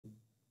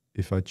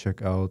if I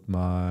check out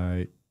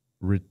my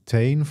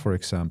retain, for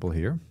example,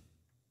 here,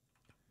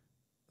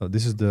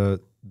 this is the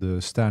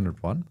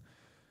standard one,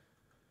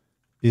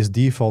 is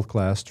default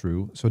class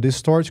true. So this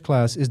storage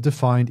class is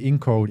defined in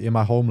code in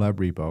my home lab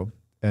repo.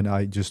 And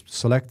I just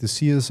select the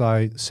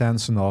CSI SAN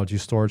Synology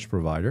storage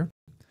provider.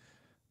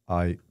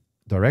 I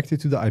direct it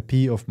to the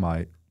IP of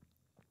my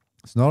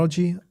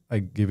Synology. I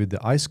give it the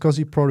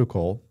iSCSI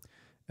protocol.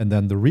 And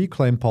then the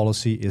reclaim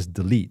policy is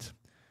delete.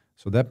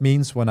 So that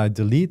means when I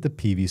delete the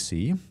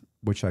PVC,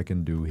 which I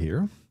can do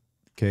here,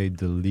 okay,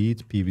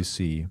 delete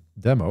PVC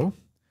demo,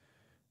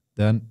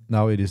 then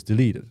now it is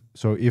deleted.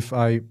 So if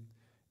I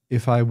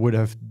would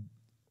have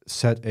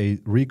set a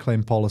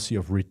reclaim policy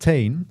of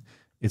retain,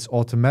 it's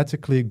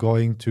automatically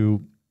going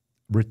to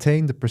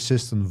retain the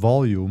persistent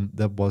volume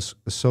that was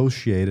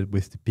associated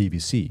with the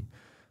PVC.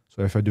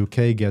 So if I do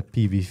kget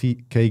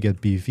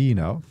BV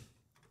now,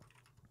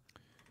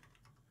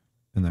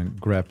 and then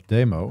grep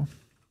demo,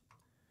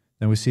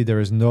 then we see there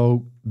is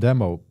no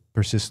demo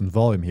persistent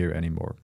volume here anymore.